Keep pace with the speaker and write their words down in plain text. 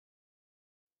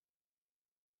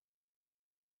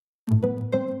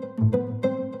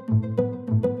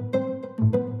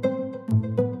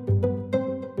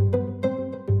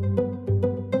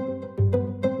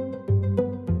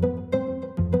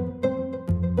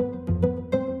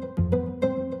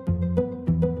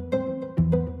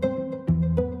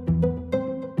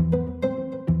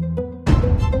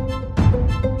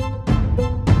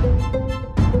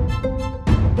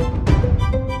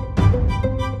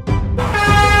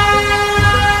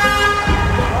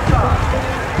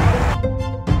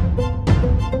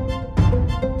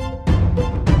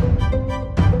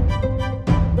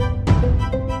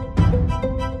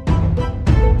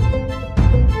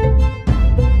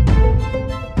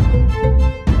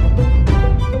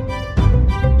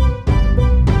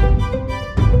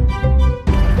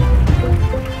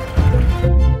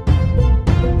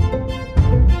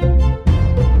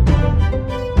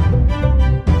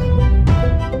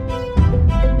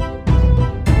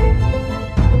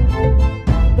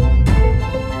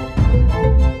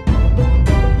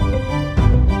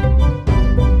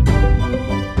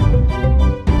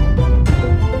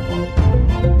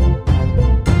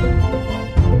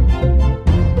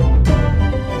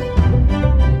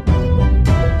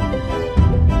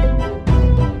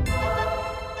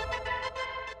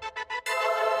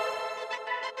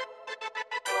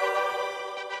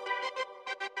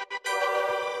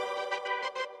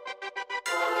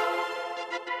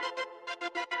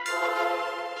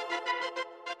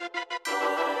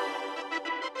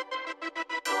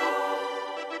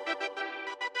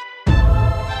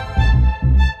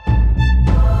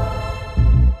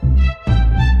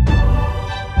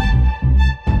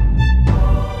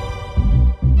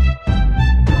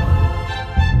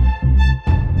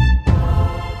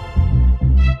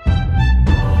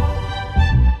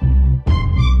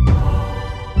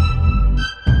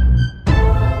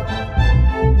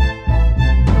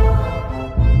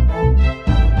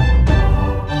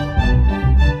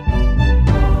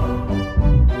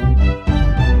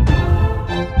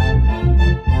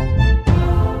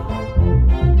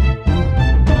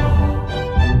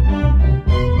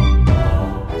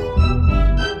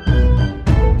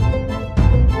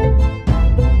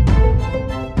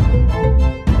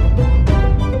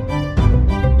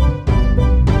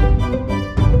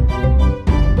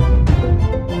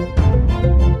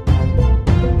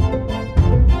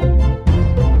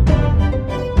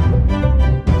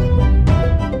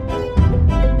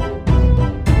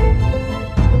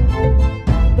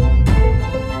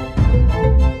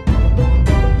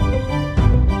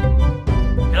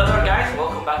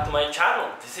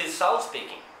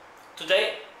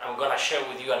Today I'm gonna share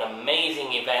with you an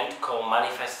amazing event called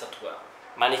Manifesta 12.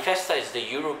 Manifesta is the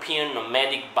European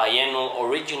nomadic biennial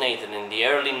originated in the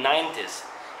early 90s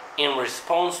in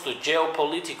response to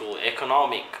geopolitical,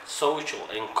 economic, social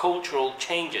and cultural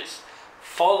changes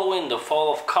following the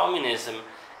fall of communism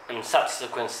and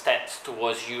subsequent steps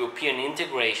towards European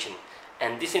integration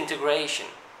and disintegration.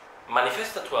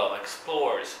 Manifesta 12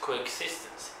 explores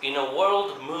coexistence in a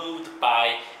world moved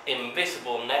by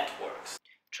invisible networks,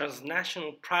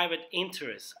 transnational private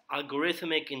interests,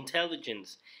 algorithmic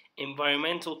intelligence,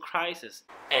 environmental crisis,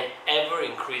 and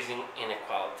ever-increasing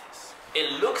inequalities.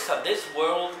 It looks at this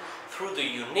world through the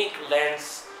unique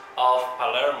lens of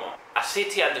Palermo, a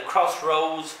city at the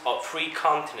crossroads of three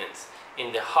continents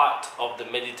in the heart of the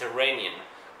Mediterranean,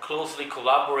 closely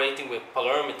collaborating with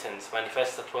Palermitans.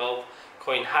 Manifesta 12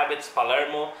 co-inhabits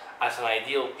Palermo as an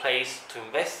ideal place to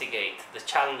investigate the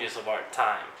challenges of our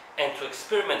time and to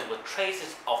experiment with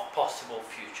traces of possible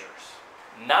futures.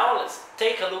 Now let's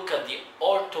take a look at the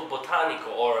Orto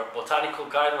Botanico, or Botanical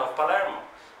Garden of Palermo,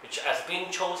 which has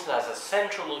been chosen as a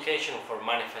central location for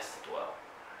Manifesta 12.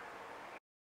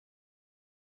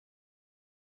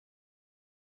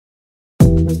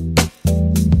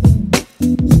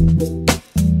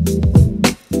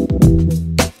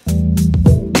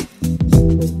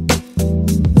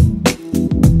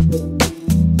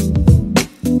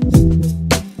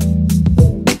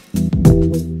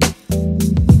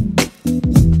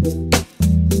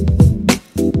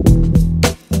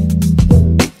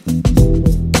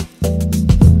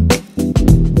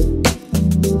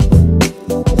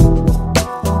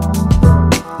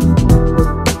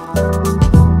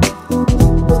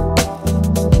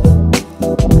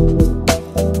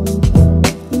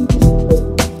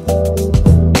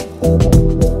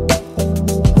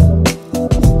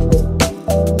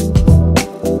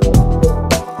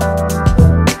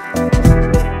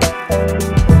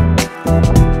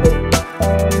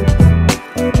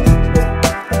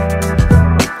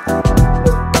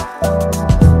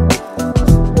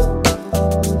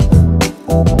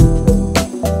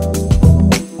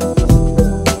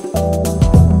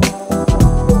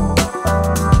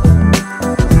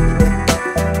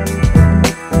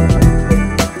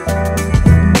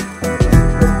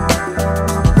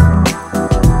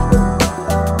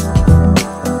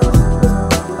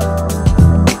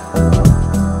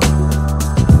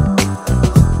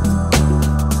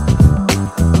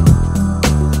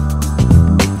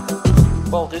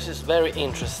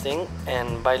 interesting,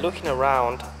 and by looking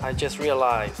around I just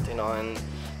realized, and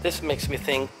this makes me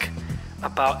think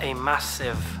about a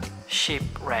massive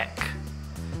shipwreck.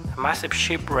 A massive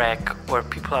shipwreck where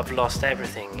people have lost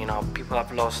everything. People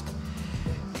have lost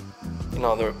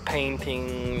their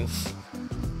paintings,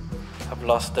 have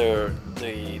lost their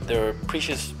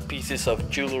precious pieces of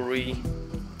jewelry,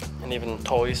 and even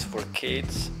toys for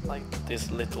kids, like these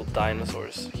little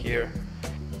dinosaurs here.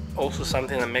 Also,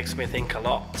 something that makes me think a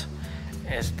lot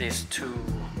is these two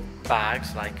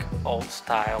bags, like old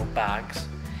style bags,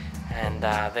 and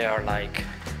they are like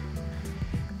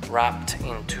wrapped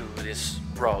into these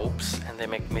ropes, and they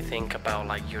make me think about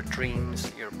like your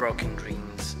dreams, your broken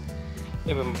dreams.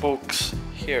 Even books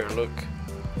here, look,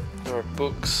 there are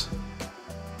books.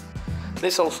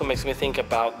 This also makes me think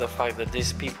about the fact that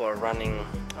these people are running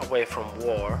away from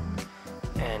war,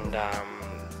 and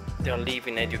they're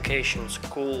leaving education,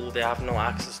 school, they have no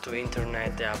access to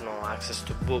internet, they have no access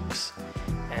to books,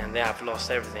 and they have lost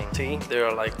everything. See, they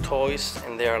are like toys,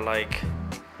 and they are like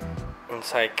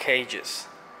inside cages,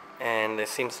 and it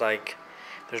seems like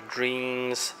their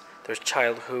dreams, their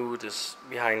childhood is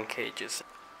behind cages.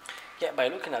 Yeah, by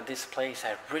looking at this place,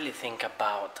 I really think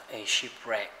about a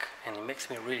shipwreck, and it makes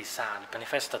me really sad.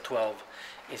 Manifesta 12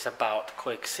 is about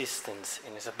coexistence,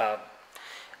 and it's about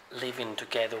living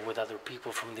together with other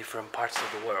people from different parts of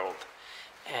the world.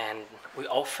 And we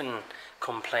often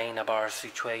complain about our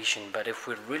situation, but if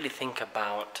we really think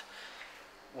about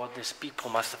what these people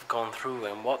must have gone through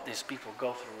and what these people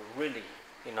go through, really,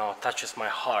 touches my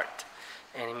heart,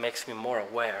 and it makes me more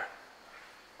aware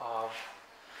of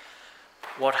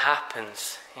what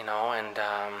happens, and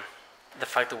the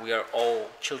fact that we are all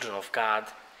children of God,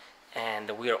 and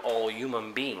that we are all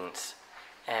human beings,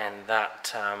 and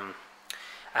that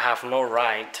I have no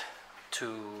right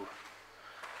to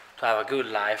have a good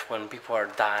life when people are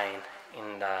dying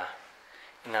in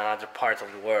another part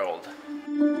of the world.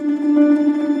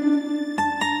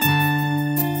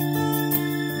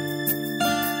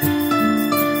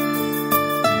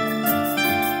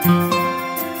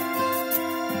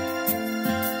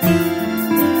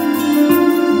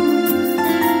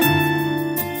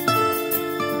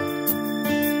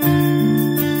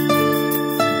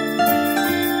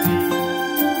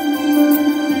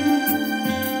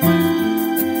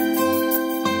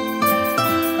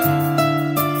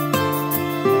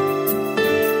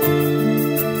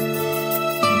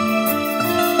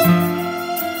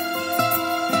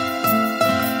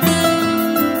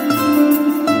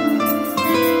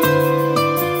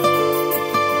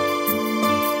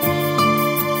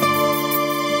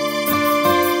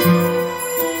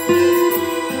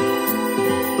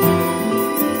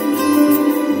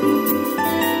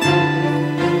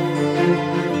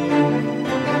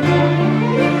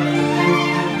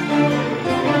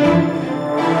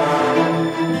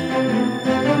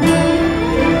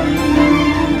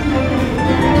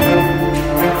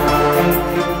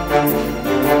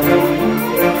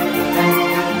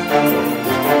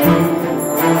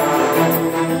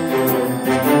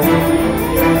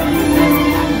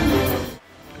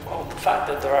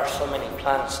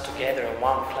 Together in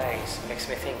one place makes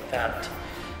me think that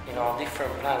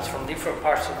different plants from different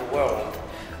parts of the world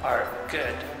are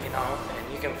good,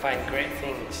 and you can find great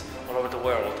things all over the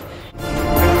world.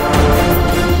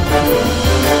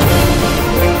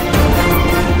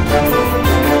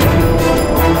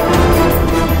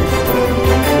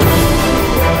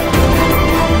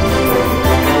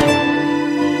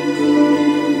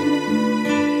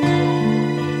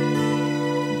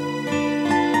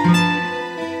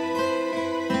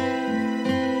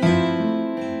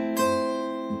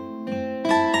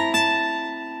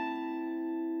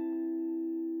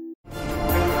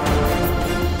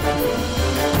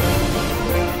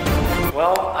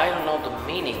 Well, I don't know the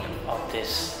meaning of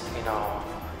this,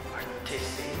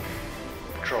 artistic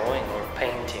drawing or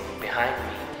painting behind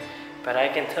me, but I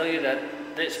can tell you that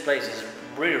this place is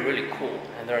really, really cool,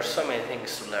 and there are so many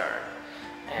things to learn,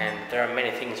 and there are many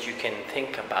things you can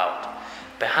think about.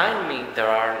 Behind me there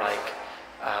are like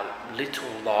little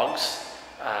logs,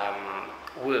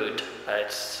 wood that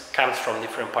comes from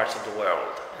different parts of the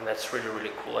world, and that's really,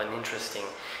 really cool and interesting.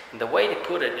 And the way they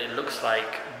put it, it looks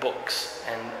like books,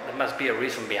 and there must be a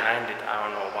reason behind it. I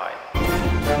don't know why.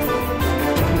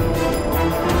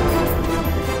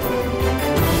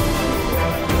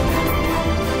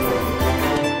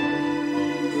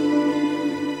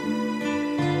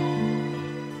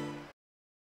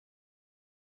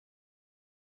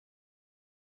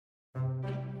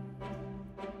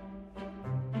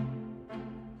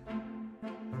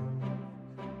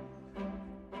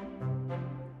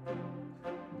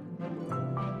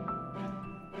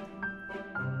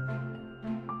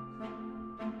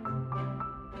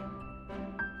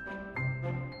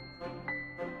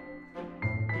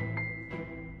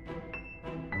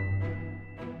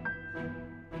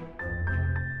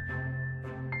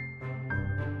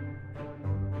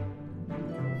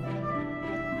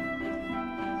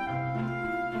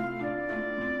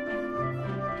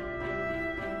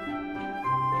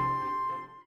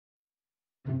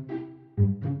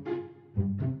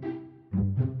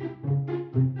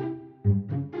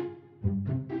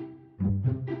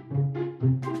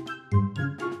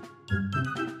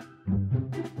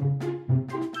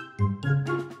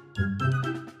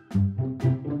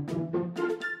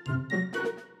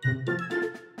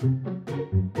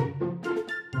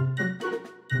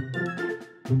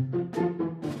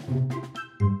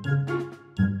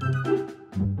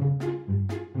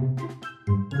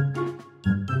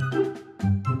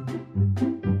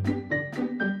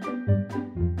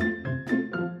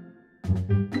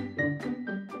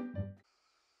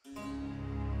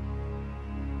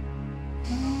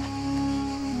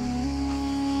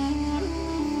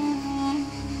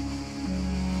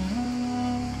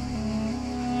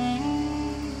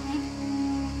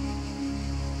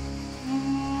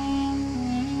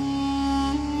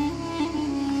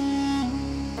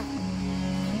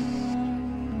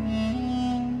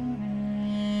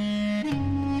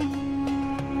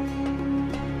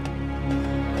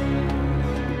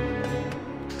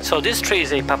 So this tree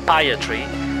is a papaya tree.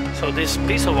 So this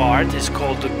piece of art is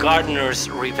called The Gardener's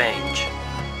Revenge.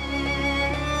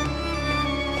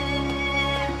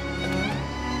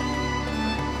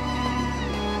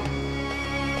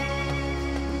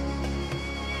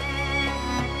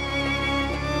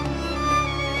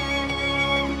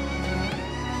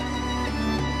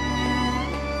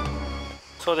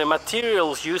 So the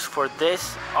materials used for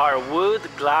this are wood,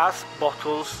 glass,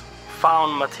 bottles,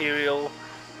 found material,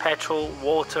 petrol,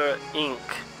 water, ink,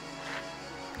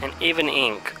 and even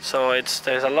ink. So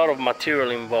there's a lot of material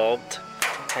involved,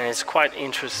 and it's quite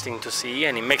interesting to see,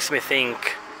 and it makes me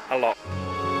think a lot.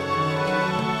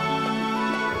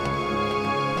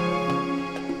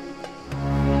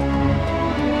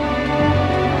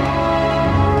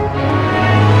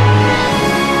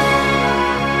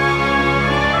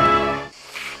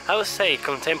 I would say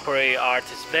contemporary art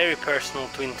is very personal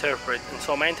to interpret, and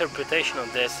so my interpretation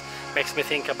of this makes me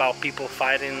think about people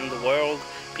fighting in the world,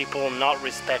 people not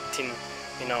respecting,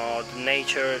 the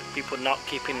nature, people not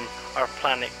keeping our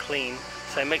planet clean.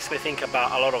 So it makes me think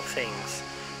about a lot of things,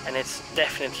 and it's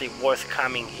definitely worth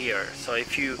coming here. So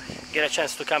if you get a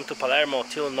chance to come to Palermo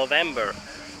till November,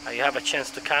 you have a chance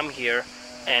to come here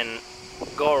and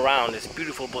go around this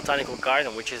beautiful botanical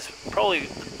garden, which is probably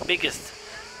the biggest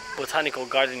botanical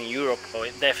garden in Europe. So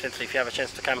definitely, if you have a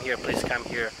chance to come here, please come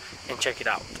here and check it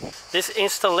out. This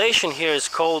installation here is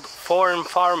called Foreign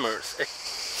Farmers.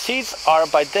 Seeds are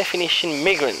by definition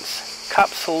migrants,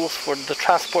 capsules for the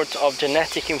transport of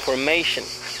genetic information.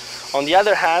 On the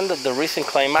other hand, the recent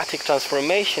climatic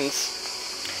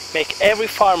transformations make every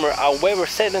farmer, however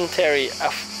sedentary,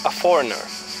 a foreigner.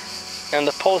 And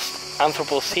the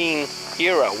post-Anthropocene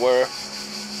era, where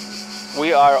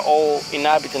we are all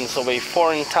inhabitants of a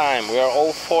foreign time, we are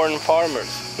all foreign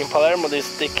farmers. In Palermo,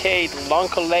 this decade-long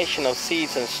collection of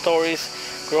seeds and stories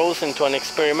grows into an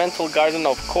experimental garden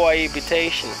of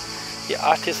cohabitation. The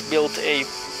artist built a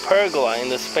pergola in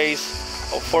the space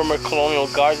of former colonial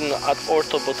garden at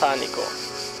Orto Botanico,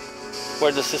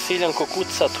 where the Sicilian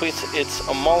cucuzza twists its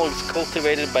homologs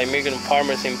cultivated by migrant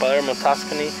farmers in Palermo,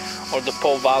 Tuscany, or the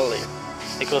Po Valley.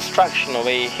 The construction of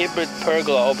a hybrid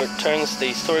pergola overturns the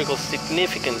historical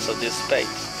significance of this space.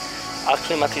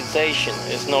 Acclimatization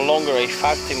is no longer a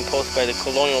fact imposed by the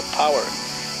colonial power,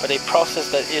 but a process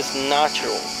that is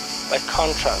natural. By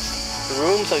contrast, the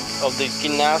rooms of the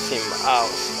gymnasium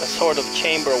house, a sort of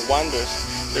chamber of wonders,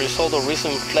 the result of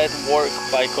recent fled work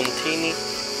by Contini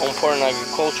on foreign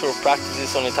agricultural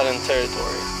practices on Italian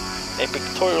territory. A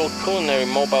pictorial culinary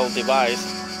mobile device,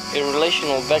 a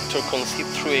relational vector conceived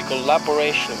through a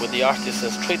collaboration with the artist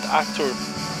and street actor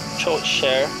Cho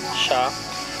Shah,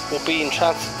 will be in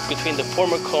transit between the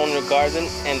former colonial garden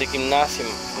and the gymnasium,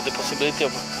 with the possibility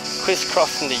of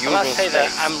crisscrossing the urban space. I must say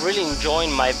that I'm really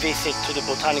enjoying my visit to the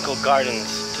botanical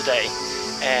gardens today,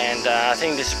 and I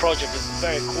think this project is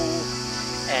very cool,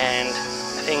 and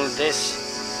I think this,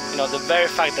 the very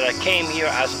fact that I came here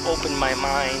has opened my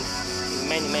mind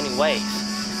in many ways.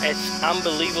 It's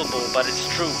unbelievable, but it's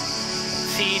true.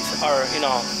 Seeds are,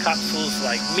 capsules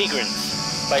like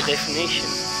migrants by definition,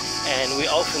 and we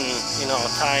often,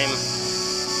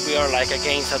 we are like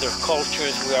against other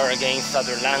cultures, we are against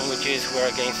other languages, we are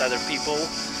against other people,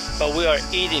 but we are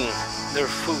eating their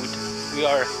food.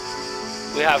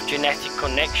 We have genetic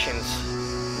connections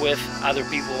with other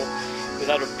people, with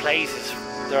other places.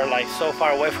 They're like so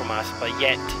far away from us, but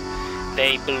yet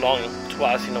they belong to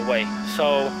us in a way.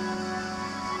 So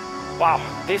wow,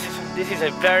 this is a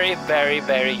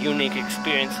very unique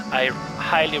experience. I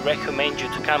highly recommend you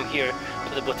to come here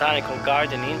to the Botanical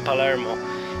Garden in Palermo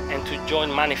and to join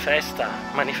Manifesta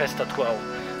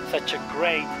 12. Such a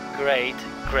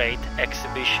great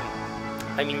exhibition.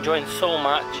 I'm enjoying so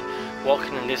much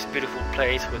walking in this beautiful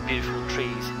place with beautiful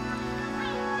trees.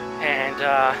 And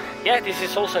yeah, this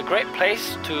is also a great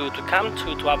place to come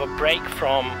to have a break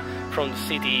from the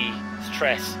city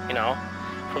stress,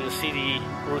 from the city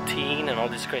routine and all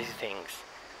these crazy things.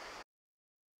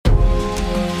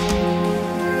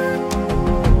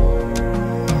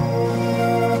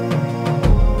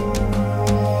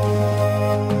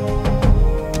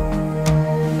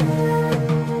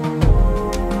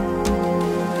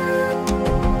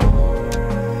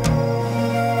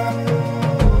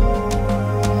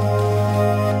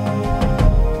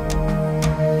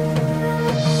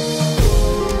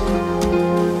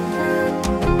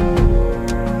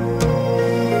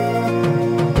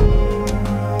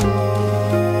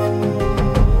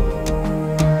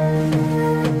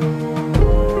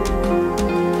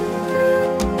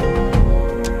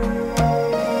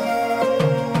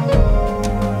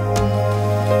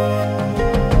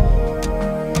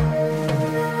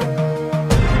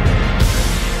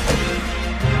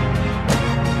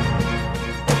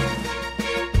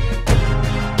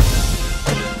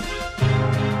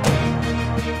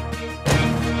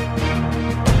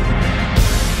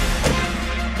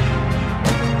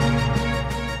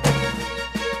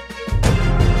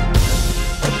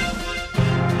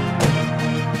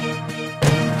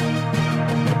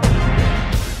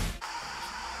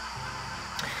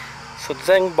 So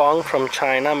Zheng Bong from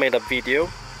China made a video,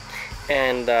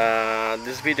 and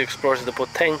this video explores the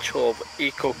potential of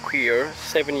eco-queer.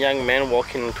 7 young men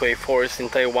walking into a forest in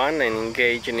Taiwan and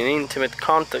engage in an intimate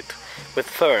contact with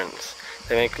ferns.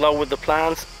 They make love with the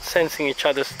plants, sensing each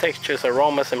other's textures,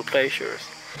 aromas and pleasures.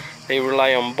 They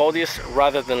rely on bodies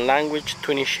rather than language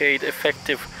to initiate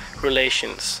effective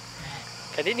relations.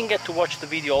 I didn't get to watch the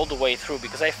video all the way through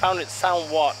because I found it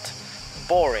somewhat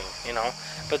boring, you know,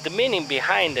 but the meaning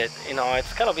behind it, you know,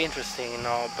 it's kind of interesting, you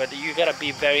know, but you gotta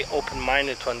be very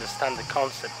open-minded to understand the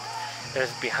concept that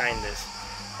is behind this.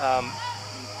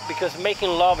 Because making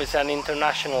love is an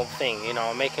international thing, you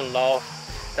know. Making love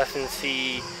doesn't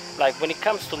see, like, when it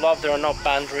comes to love, there are no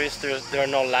boundaries, there are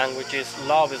no languages.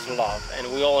 Love is love,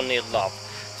 and we all need love.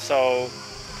 So,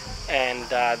 and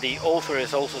the author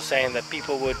is also saying that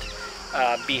people would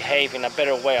behave in a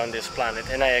better way on this planet,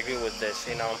 and I agree with this,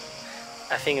 you know.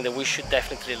 I think that we should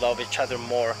definitely love each other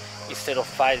more instead of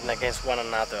fighting against one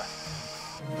another.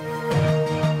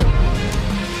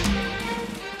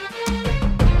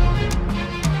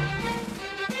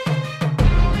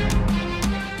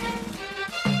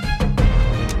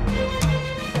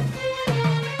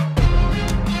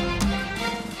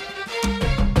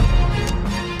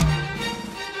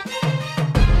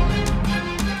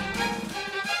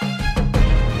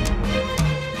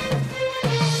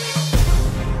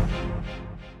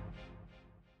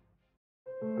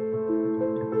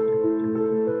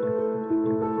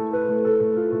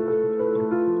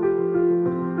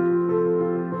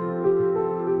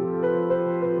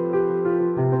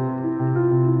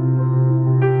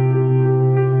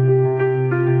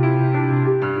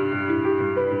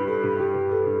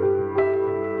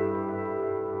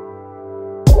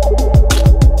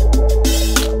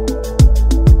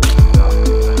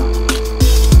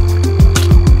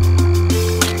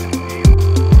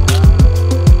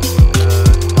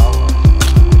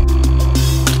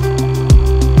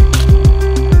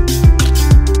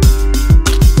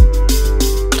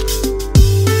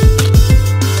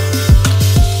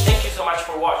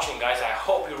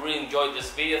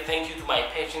 Thank you to my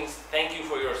patrons, thank you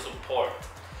for your support.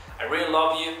 I really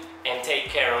love you, and take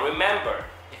care. And remember,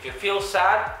 if you feel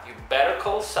sad, you better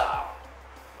call Sal.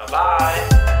 Bye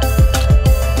bye.